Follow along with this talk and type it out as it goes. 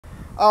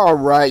All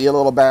right, you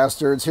little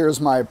bastards. Here's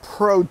my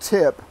pro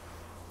tip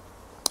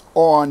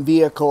on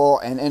vehicle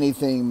and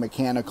anything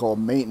mechanical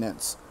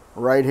maintenance.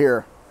 Right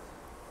here.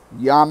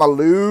 Yama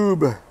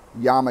Lube,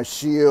 Yama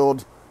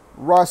Shield,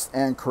 rust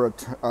and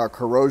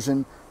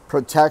corrosion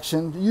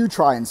protection. You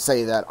try and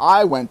say that.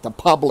 I went to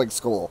public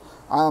school.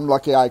 I'm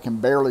lucky I can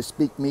barely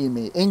speak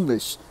me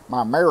English.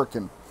 My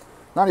American.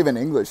 Not even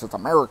English, it's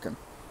American.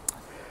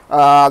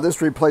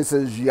 This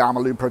replaces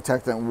Yama Lube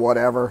protectant,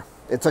 whatever.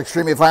 It's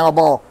extremely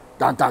flammable.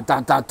 Dun, dun,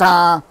 dun, dun,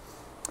 dun.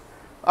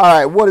 All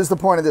right, what is the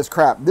point of this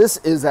crap? This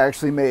is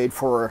actually made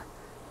for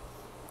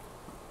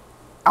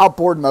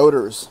outboard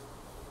motors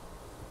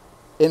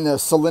in the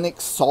salinic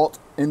salt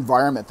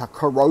environment, the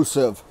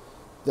corrosive,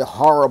 the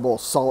horrible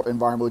salt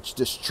environment, which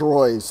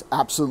destroys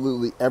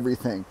absolutely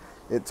everything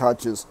it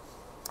touches.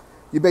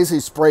 You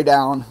basically spray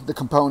down the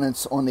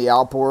components on the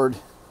outboard,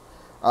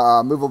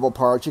 movable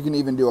parts. You can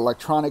even do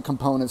electronic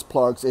components,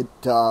 plugs. It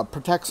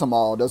protects them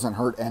all. It doesn't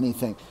hurt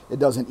anything. It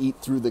doesn't eat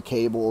through the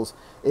cables.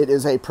 It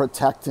is a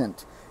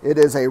protectant. It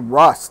is a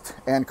rust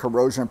and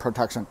corrosion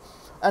protection.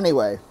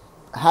 Anyway,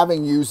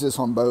 having used this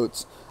on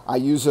boats, I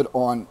use it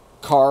on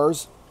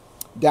cars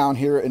down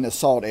here in the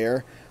salt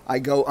air. I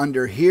go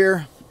under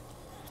here.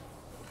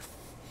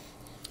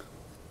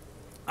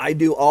 I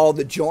do all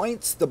the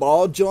joints, the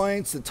ball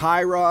joints, the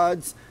tie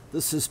rods,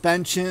 the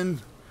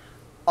suspension,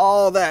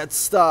 all that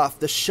stuff,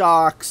 the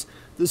shocks,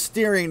 the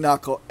steering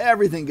knuckle,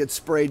 everything gets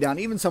sprayed down,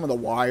 even some of the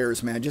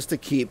wires, man, just to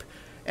keep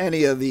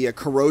any of the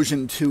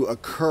corrosion to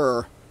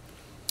occur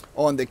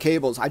on the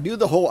cables. I do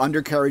the whole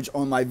undercarriage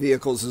on my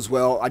vehicles as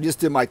well. I just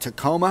did my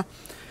Tacoma,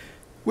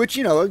 which,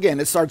 you know, again,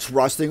 it starts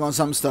rusting on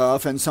some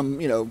stuff and some,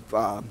 you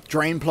know,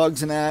 drain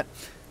plugs and that,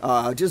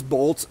 just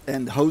bolts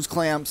and hose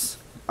clamps,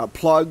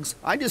 plugs.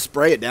 I just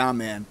spray it down,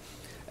 man,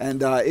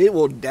 and it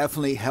will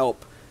definitely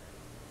help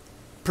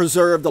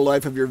preserve the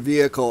life of your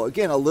vehicle.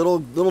 Again, a little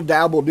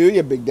dab will do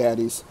you, big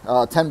daddies.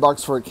 10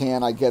 bucks for a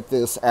can. I get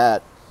this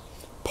at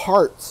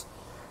partsvu.com.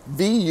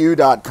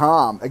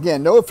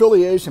 Again, no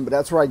affiliation, but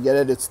that's where I get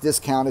it. It's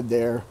discounted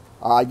there.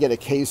 I get a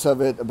case of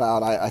it.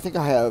 About I think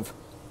I have.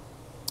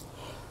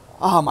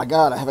 Oh my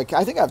God, I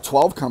think I have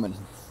 12 coming.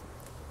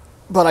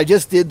 But I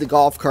just did the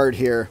golf cart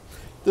here.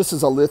 This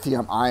is a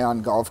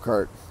lithium-ion golf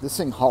cart. This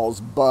thing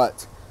hauls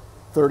butt,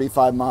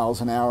 35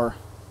 miles an hour.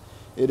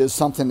 It is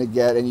something to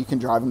get, and you can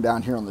drive them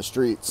down here on the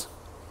streets.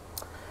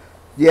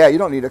 Yeah, you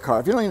don't need a car.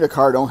 If you don't need a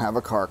car, don't have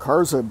a car.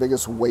 Cars are the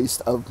biggest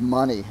waste of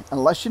money,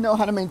 unless you know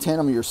how to maintain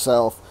them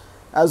yourself,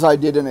 as I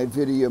did in a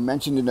video,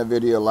 mentioned in a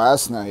video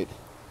last night.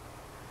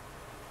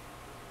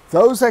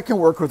 Those that can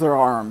work with their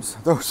arms,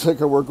 those that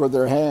can work with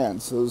their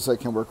hands, those that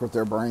can work with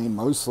their brain,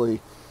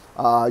 mostly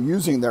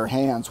using their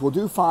hands, will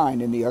do fine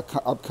in the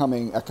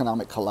upcoming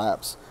economic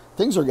collapse.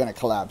 Things are going to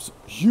collapse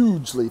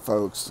hugely,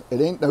 folks.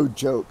 It ain't no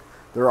joke.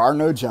 There are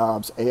no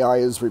jobs. AI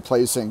is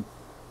replacing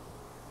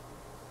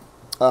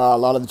a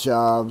lot of the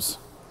jobs.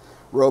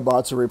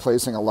 Robots are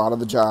replacing a lot of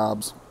the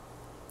jobs.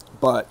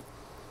 But,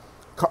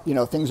 you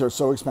know, things are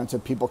so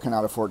expensive, people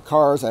cannot afford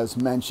cars. As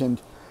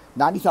mentioned,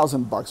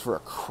 90,000 bucks for a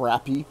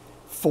crappy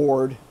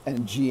Ford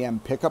and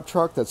GM pickup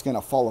truck that's going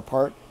to fall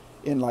apart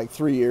in like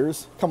 3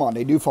 years. Come on,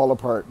 they do fall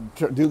apart.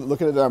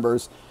 Look at the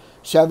numbers.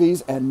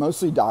 Chevys and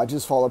mostly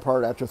Dodges fall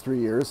apart after 3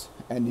 years,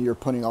 and you're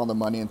putting all the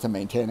money into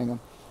maintaining them.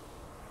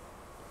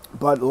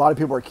 But a lot of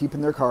people are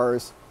keeping their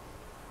cars.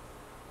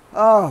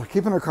 Oh,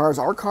 keeping their cars.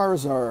 Our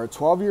cars are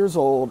 12 years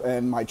old,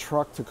 and my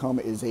truck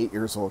Tacoma is 8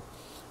 years old.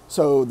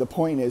 So the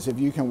point is, if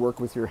you can work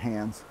with your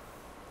hands,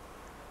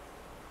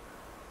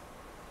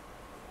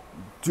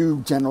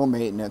 do general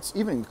maintenance,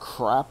 even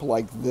crap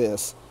like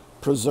this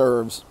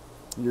preserves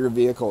your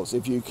vehicles.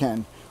 If you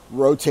can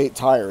rotate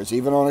tires,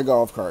 even on a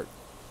golf cart,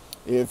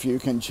 if you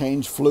can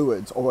change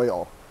fluids,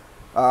 oil,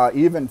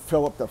 even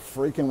fill up the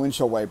freaking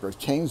windshield wipers,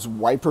 change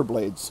wiper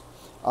blades.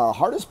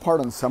 Hardest part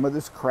on some of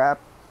this crap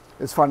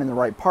is finding the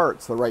right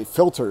parts, the right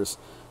filters.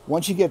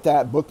 Once you get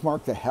that,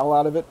 bookmark the hell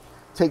out of it.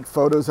 Take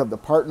photos of the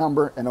part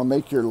number, and it'll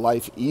make your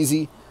life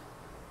easy.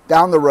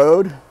 Down the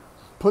road,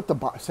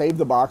 save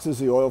the boxes,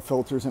 the oil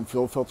filters and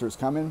fuel filters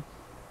come in,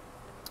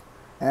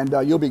 and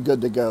you'll be good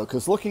to go.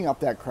 Because looking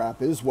up that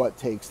crap is what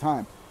takes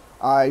time.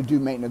 I do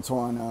maintenance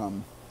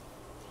on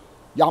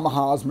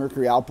Yamaha's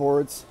Mercury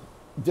outboards,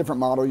 different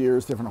model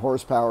years, different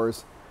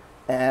horsepowers.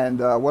 And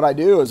what I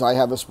do is I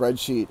have a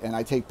spreadsheet, and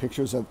I take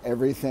pictures of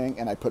everything,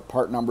 and I put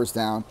part numbers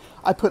down.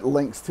 I put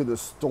links to the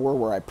store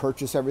where I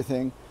purchase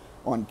everything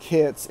on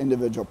kits,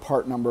 individual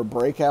part number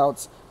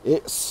breakouts.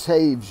 It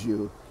saves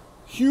you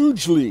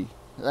hugely.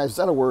 Is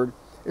that a word?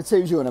 It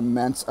saves you an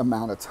immense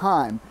amount of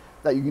time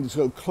that you can just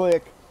go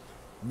click,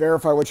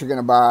 verify what you're going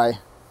to buy,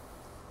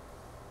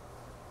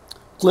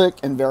 click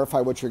and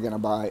verify what you're going to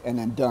buy, and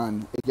then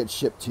done. It gets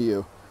shipped to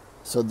you.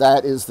 So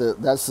that's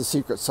the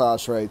secret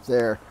sauce right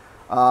there.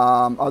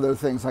 Other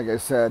things, like I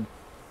said,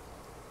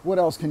 what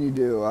else can you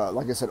do?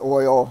 Like I said,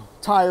 oil,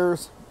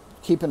 tires.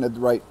 Keeping the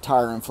right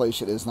tire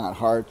inflation is not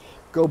hard.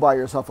 Go buy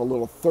yourself a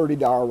little $30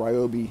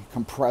 Ryobi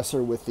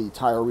compressor with the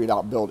tire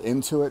readout built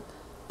into it.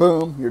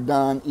 Boom, you're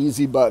done.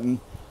 Easy button.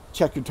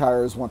 Check your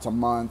tires once a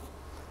month.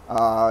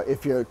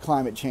 If your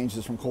climate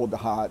changes from cold to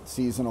hot,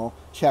 seasonal,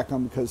 check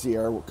them because the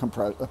air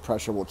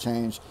pressure will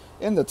change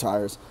in the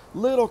tires.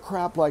 Little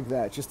crap like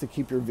that just to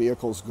keep your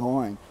vehicles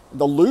going.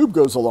 The lube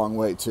goes a long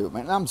way too,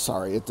 man. I'm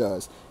sorry, it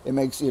does. It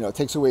makes, it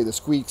takes away the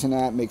squeaks and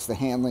that, makes the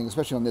handling,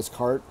 especially on this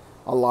cart,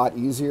 a lot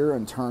easier,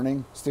 and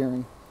turning,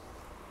 steering,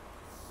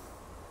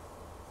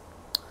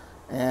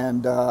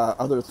 and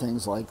other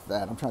things like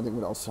that. I'm trying to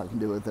think what else I can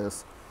do with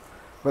this.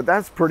 But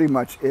that's pretty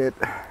much it.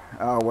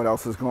 What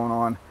else is going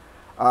on?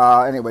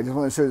 Anyway, just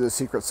want to show you the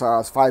secret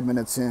sauce. 5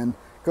 minutes in.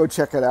 Go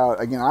check it out.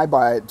 Again, I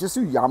buy it. Just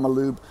do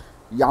Yamalube,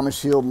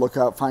 Yamashield, look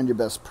up, find your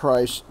best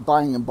price.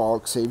 Buying in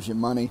bulk saves you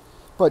money.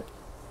 But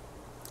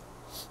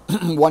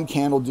one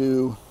can will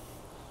do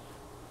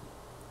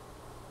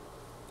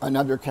an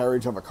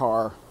undercarriage of a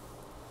car.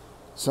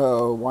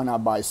 So why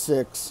not buy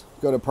 6?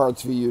 Go to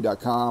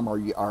partsvu.com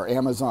or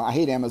Amazon. I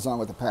hate Amazon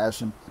with a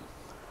passion.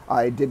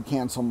 I did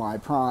cancel my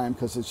Prime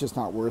because it's just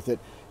not worth it.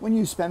 When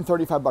you spend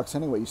 35 bucks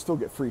anyway, you still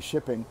get free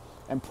shipping.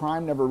 And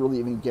Prime never really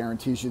even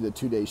guarantees you the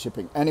 2-day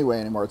shipping anyway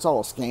anymore. It's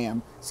all a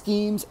scam.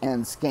 Schemes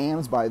and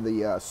scams by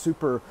the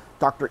super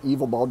Dr.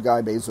 Evil Bald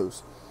Guy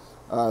Bezos.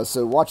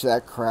 So watch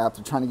that crap.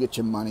 They're trying to get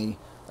you money.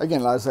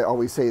 Again, as I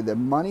always say, the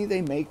money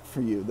they make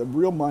for you, the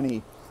real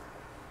money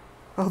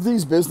of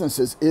these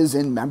businesses is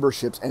in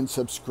memberships and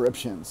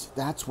subscriptions.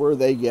 That's where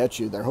they get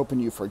you. They're hoping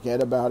you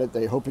forget about it.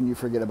 They're hoping you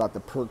forget about the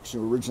perks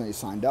you originally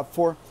signed up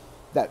for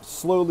that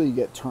slowly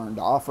get turned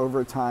off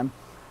over time,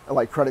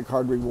 like credit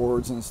card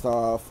rewards and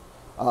stuff,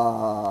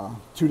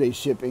 2-day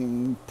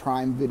shipping,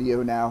 Prime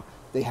Video now.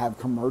 They have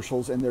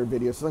commercials in their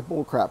videos. It's like,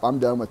 bull crap, I'm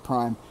done with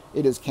Prime.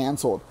 It is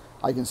canceled.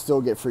 I can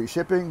still get free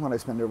shipping when I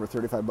spend over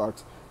 35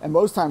 bucks. And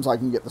most times I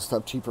can get the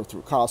stuff cheaper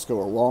through Costco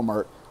or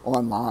Walmart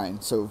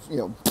online. So,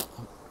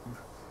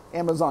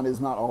 Amazon is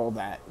not all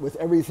that. With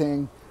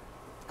everything,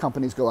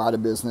 companies go out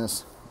of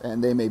business,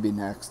 and they may be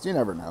next. You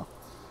never know.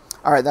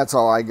 All right, that's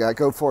all I got.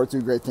 Go forward,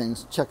 do great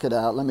things. Check it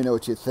out. Let me know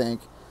what you think.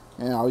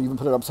 And I'll even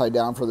put it upside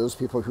down for those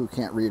people who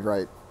can't read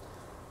right.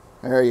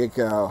 There you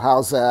go.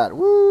 How's that?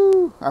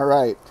 Woo! All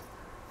right.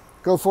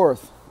 Go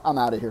forth. I'm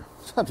out of here.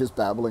 I'm just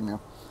babbling now.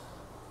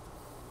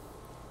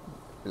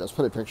 Let's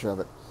put a picture of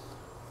it.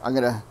 I'm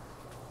going to,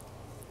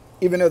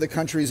 even though the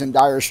country's in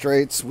dire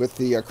straits with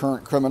the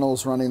current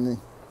criminals running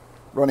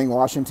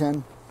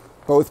Washington,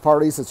 both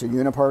parties, it's a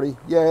uniparty.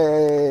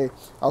 Yay!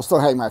 I'll still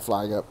hang my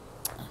flag up.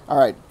 All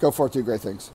right, go forth, do great things.